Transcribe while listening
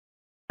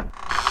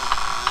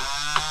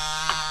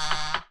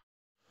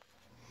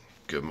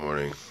Good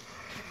morning.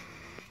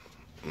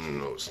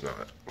 No, it's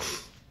not.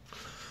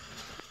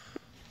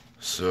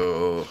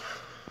 So,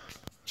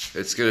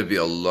 it's gonna be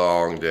a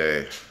long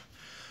day.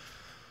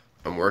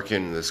 I'm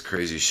working this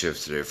crazy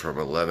shift today from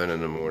 11 in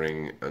the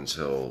morning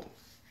until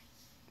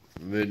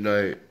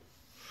midnight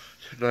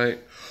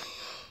tonight.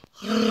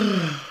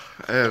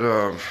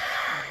 And,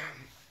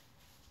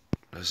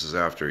 this is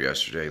after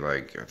yesterday.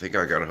 Like, I think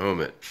I got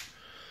home at,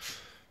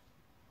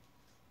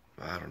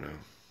 I don't know,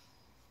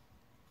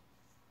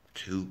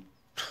 2.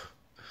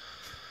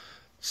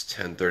 It's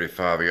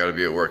 10:35. I gotta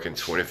be at work in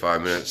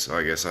 25 minutes, so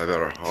I guess I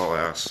better haul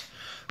ass.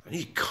 I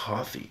need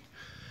coffee.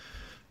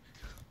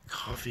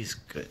 Coffee's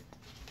good.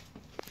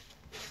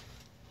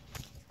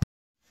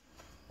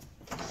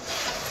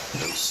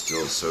 I'm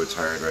still so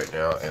tired right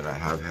now, and I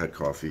have had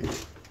coffee.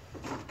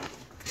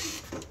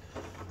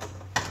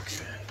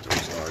 Okay,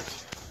 door's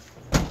locked.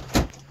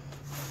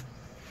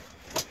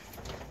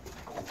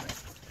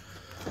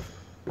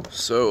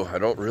 So, I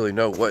don't really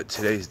know what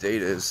today's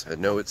date is. I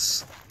know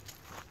it's...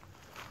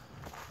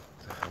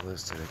 What the hell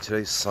is today?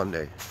 Today's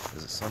Sunday.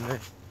 Is it Sunday?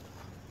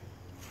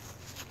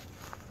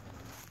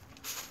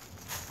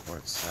 Or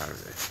it's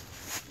Saturday?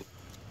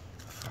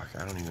 Fuck,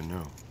 I don't even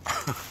know.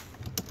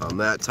 I'm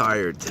that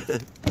tired.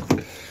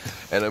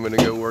 And I'm gonna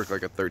go work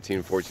like a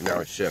 13,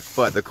 14-hour shift.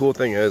 But the cool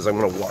thing is, I'm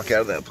gonna walk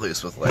out of that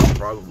place with like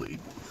probably,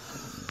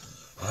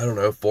 I don't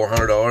know,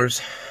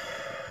 $400.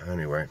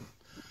 Anyway,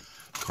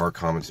 car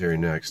commentary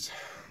next.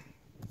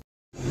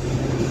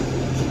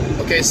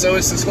 Okay, so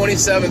it's the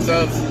 27th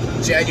of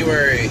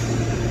January,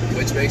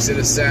 which makes it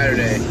a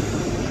Saturday.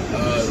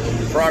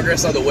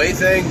 Progress on the weight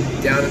thing,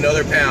 down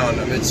another pound.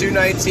 I'm at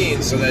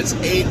 219, so that's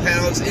 8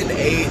 pounds in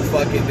 8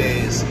 fucking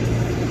days.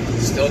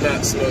 Still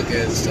not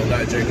smoking, still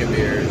not drinking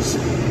beers.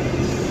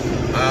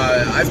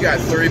 I've got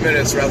 3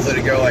 minutes roughly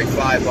to go like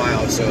 5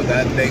 miles, so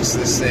that makes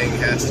this thing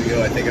has to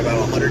go, I think, about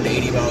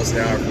 180 miles an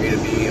hour for me to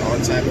be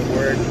on time at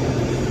work.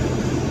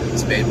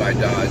 It's made by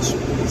Dodge.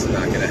 It's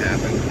not gonna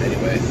happen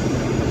anyway.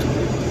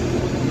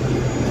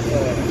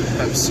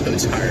 I'm so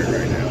tired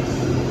right now.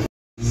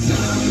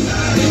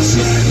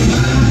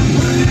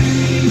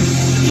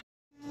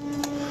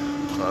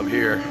 I'm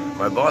here.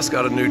 My boss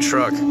got a new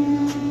truck.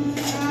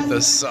 The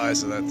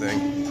size of that thing.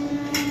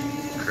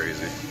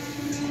 Crazy.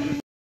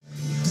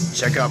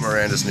 Check out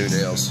Miranda's new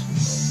nails.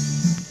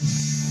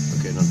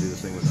 Okay, don't do the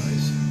thing with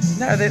ice.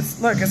 No, this,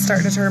 look, it's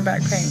starting to turn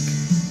back pink.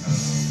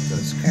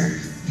 That's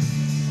crazy.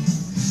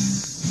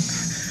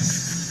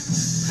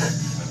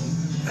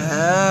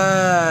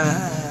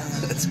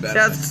 That's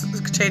better.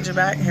 Just change it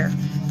back here.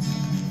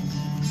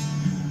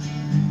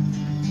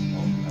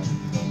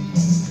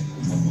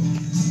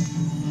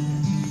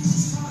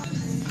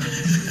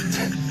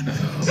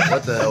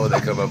 What the hell would they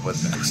come up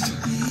with next?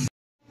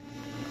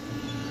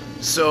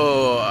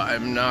 So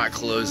I'm not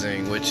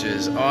closing, which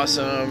is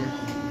awesome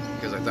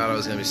because I thought I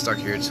was gonna be stuck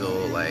here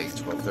till like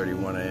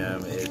 12:31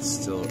 a.m. It's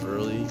still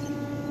early.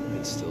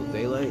 It's still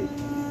daylight,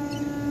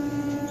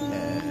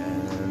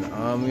 and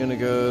I'm gonna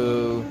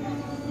go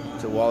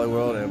to Wally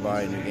World and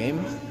buy a new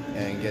game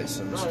and get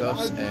some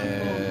stuffs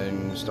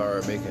and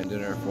start making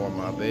dinner for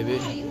my baby,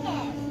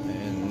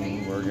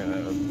 and we're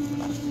gonna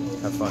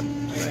have fun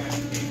tonight.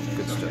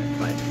 Good stuff.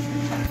 Bye.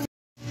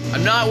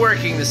 I'm not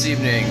working this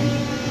evening.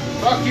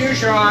 Fuck you,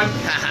 Shawn.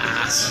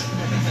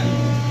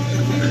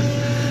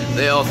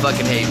 They all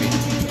fucking hate me.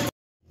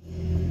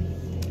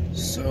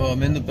 So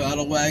I'm in the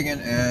battle wagon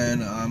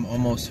and I'm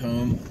almost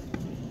home.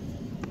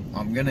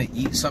 I'm gonna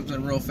eat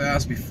something real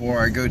fast before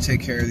I go take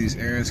care of these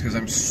errands because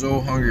I'm so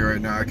hungry right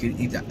now. I could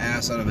eat the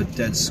ass out of a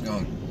dead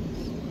skunk.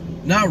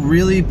 Not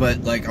really,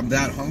 but like I'm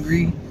that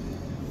hungry.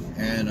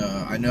 And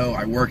I know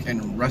I work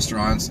in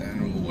restaurants,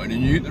 and why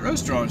didn't you eat the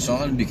restaurant,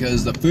 Shawn?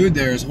 Because the food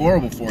there is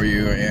horrible for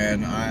you,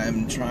 and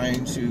I'm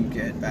trying to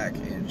get back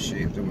in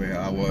shape the way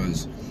I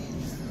was.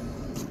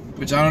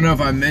 Which I don't know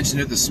if I mentioned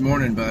it this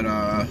morning, but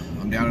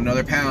I'm down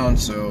another pound,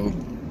 so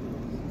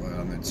well,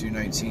 I'm at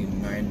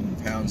 219, 9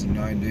 pounds in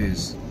 9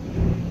 days.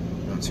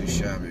 Not too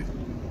shabby.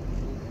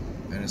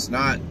 And it's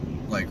not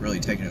like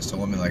really taking its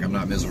toll on me, like I'm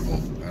not miserable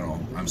at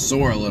all. I'm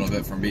sore a little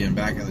bit from being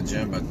back in the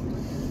gym, but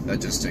that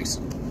just takes,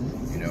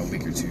 you know, a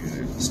week or two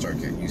to start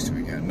getting used to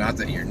it again. Not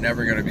that you're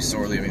never going to be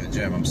sore leaving the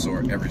gym. I'm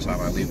sore every time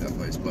I leave that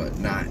place, but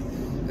not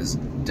as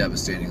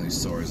devastatingly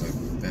sore as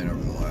I've been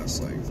over the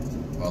last, like,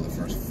 well, the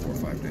first 4 or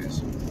 5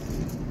 days.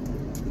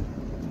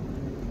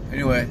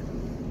 Anyway,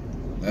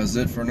 that's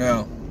it for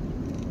now.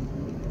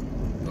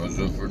 That's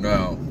it for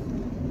now.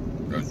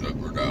 That's it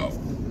for now.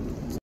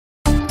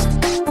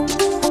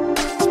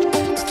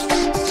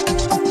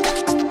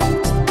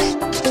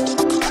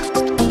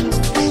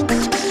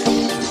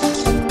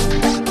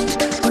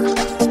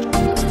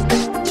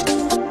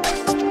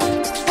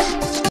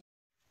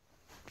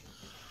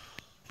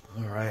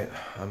 Alright,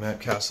 I'm at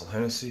Castle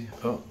Hennessey.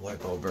 Oh, light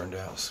bulb burned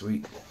out.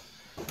 Sweet.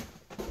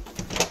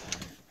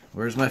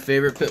 Where's my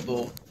favorite pit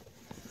bull?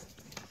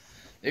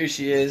 There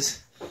she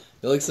is.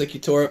 It looks like you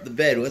tore up the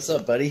bed. What's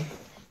up, buddy?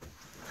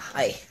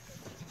 Hi.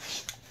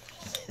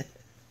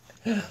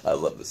 I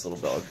love this little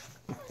dog.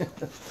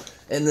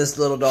 And this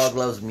little dog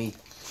loves me.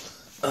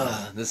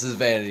 This is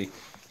Vanity.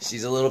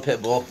 She's a little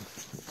pit bull.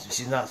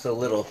 She's not so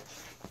little.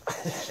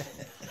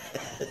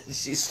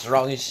 She's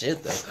strong as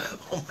shit, though.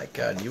 Oh my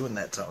god, you and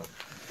that tongue.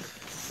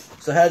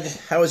 So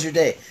how was your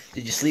day?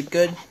 Did you sleep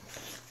good?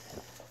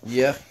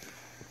 Yeah.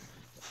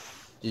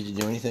 Did you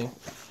do anything?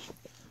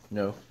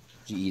 No.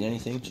 Did you eat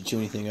anything? Did you chew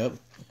anything up?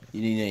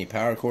 You need any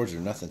power cords or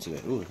nothing today?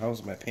 Ooh, how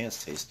does my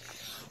pants taste?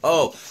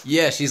 Oh,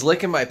 yeah, she's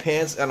licking my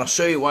pants, and I'll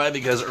show you why,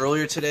 because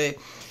earlier today,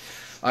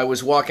 I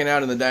was walking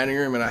out in the dining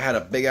room, and I had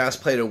a big-ass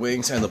plate of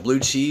wings, and the blue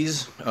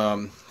cheese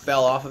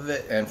fell off of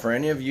it, and for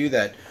any of you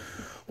that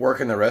work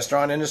in the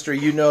restaurant industry,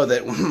 you know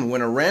that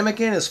when a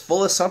ramekin is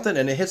full of something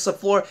and it hits the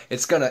floor,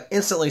 it's going to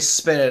instantly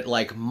spin it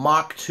like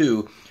Mach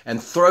 2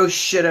 and throw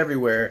shit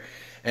everywhere,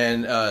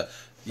 and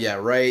yeah,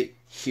 right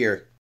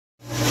here.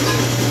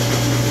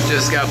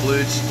 Just got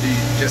blue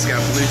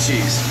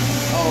cheese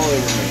all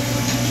over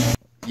me.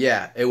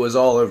 Yeah, it was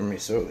all over me.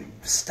 So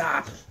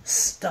stop.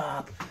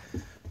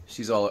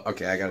 She's all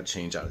okay. I gotta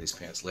change out of these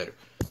pants later.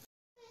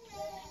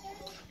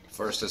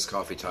 First, it's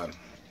coffee time.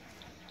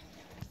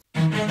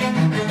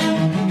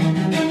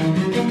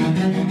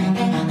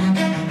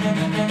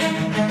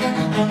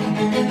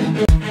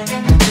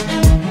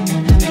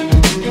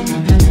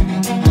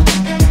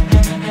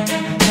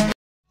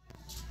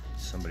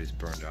 Somebody's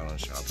burned out on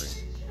shopping.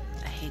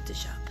 I hate to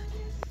shop.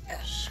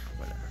 Yes,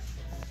 whatever.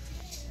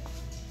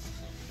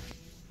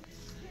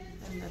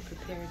 I'm not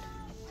prepared.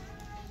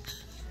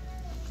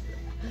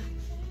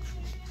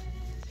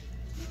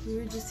 We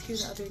were just here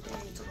the other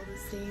day. It's all the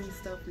same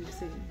stuff we've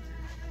seen.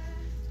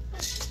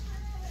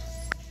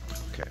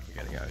 Okay, we're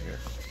getting out of here.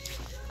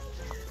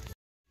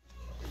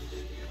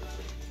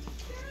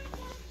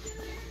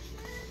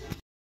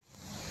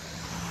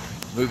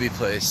 Movie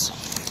place.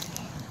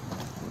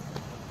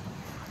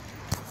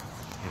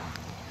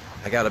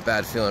 I got a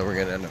bad feeling we're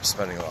gonna end up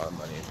spending a lot of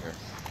money in here.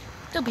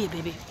 Don't be a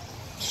baby.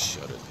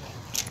 Shut it.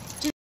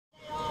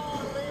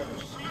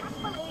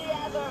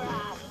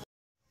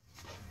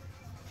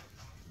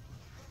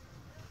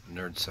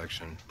 Nerd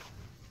section,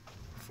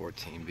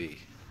 14B.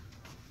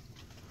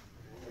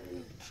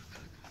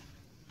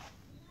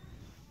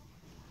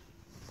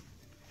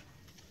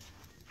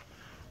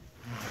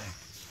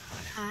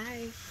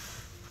 Hi.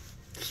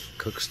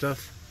 Cook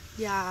stuff?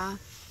 Yeah.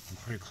 I'm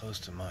pretty close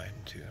to mine,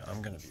 too.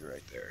 I'm gonna be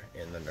right there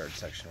in the nerd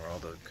section where all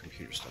the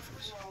computer stuff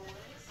is.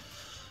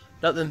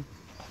 Nothing.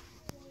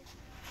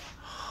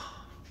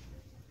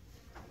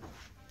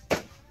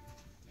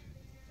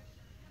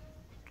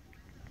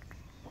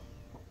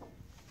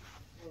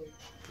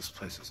 This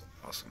place is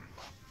awesome.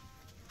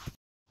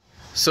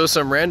 So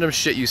some random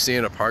shit you see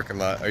in a parking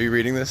lot. Are you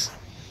reading this?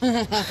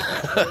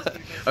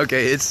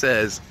 Okay, it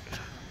says,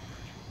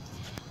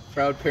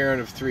 proud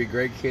parent of 3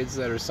 great kids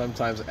that are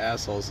sometimes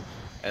assholes,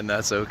 and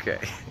that's okay.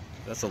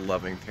 That's a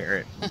loving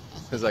parent.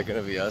 Is that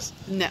gonna be us?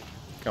 No.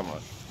 Come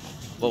on.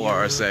 Little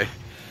RSA.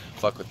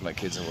 Fuck with my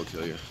kids and we'll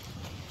kill you.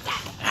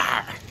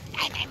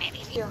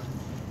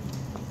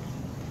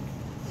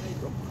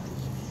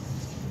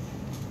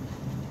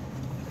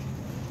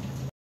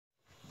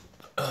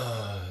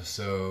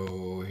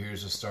 So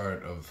here's the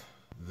start of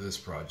this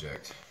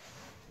project.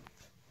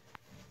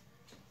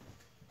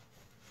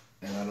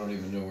 And I don't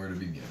even know where to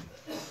begin.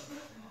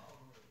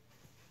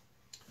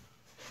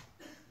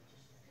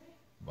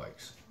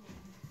 Bikes.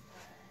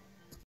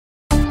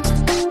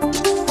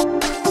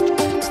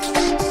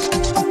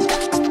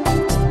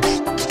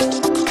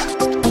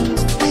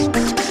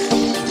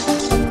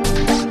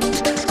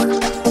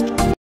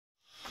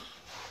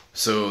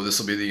 So this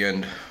will be the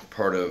end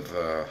part of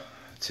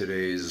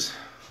today's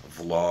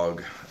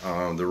vlog.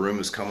 The room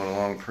is coming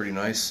along pretty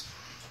nice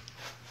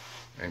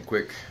and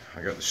quick.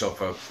 I got the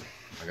shelf up,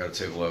 I got a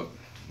table up.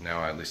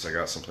 Now at least I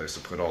got some place to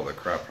put all the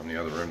crap from the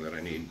other room that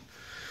I need.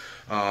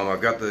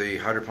 I've got the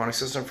hydroponic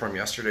system from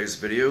yesterday's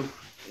video.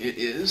 It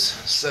is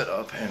set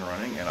up and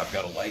running, and I've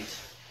got a light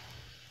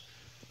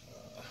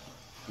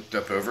hooked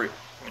up over it.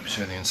 Let me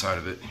show you the inside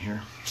of it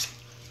here.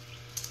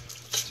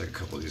 Let's take a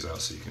couple of these out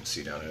so you can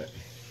see down in it.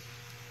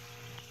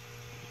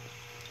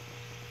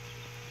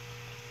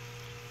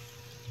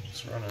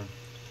 It's running.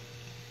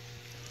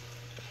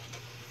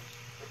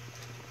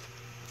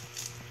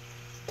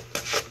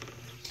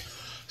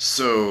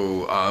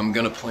 So I'm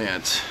gonna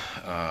plant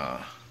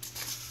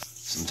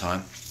some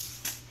thyme,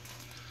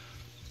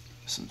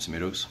 some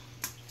tomatoes,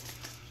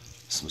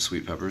 some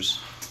sweet peppers,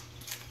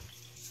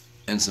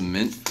 and some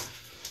mint.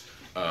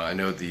 I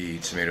know the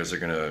tomatoes are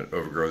gonna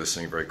overgrow this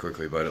thing very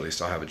quickly, but at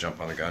least I'll have a jump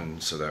on the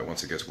gun so that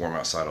once it gets warm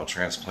outside, I'll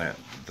transplant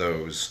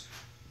those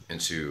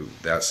into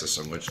that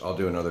system, which I'll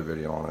do another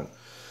video on it.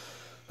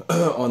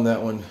 On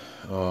that one,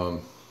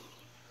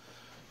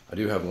 I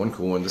do have one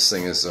cool one. This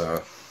thing is,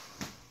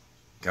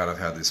 God, I've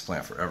had this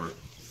plant forever.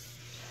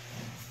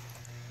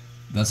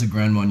 That's a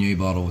Grand Marnier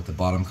bottle with the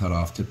bottom cut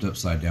off, tipped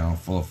upside down,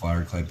 full of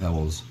fire clay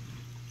pebbles,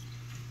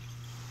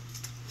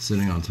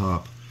 sitting on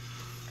top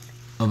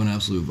of an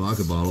Absolute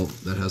vodka bottle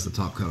that has the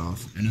top cut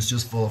off, and it's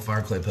just full of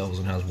fire clay pebbles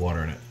and has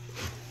water in it.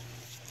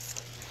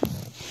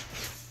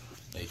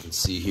 Now you can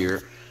see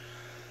here,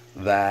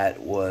 that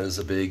was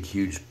a big,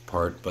 huge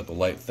part, but the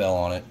light fell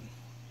on it.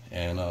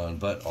 And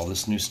but all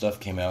this new stuff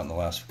came out in the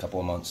last couple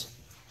of months.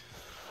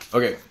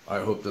 Okay, I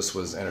hope this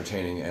was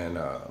entertaining and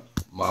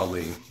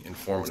mildly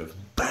informative.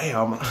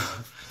 Bam!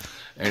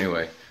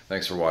 Anyway,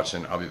 thanks for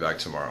watching. I'll be back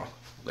tomorrow.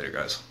 Later,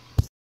 guys.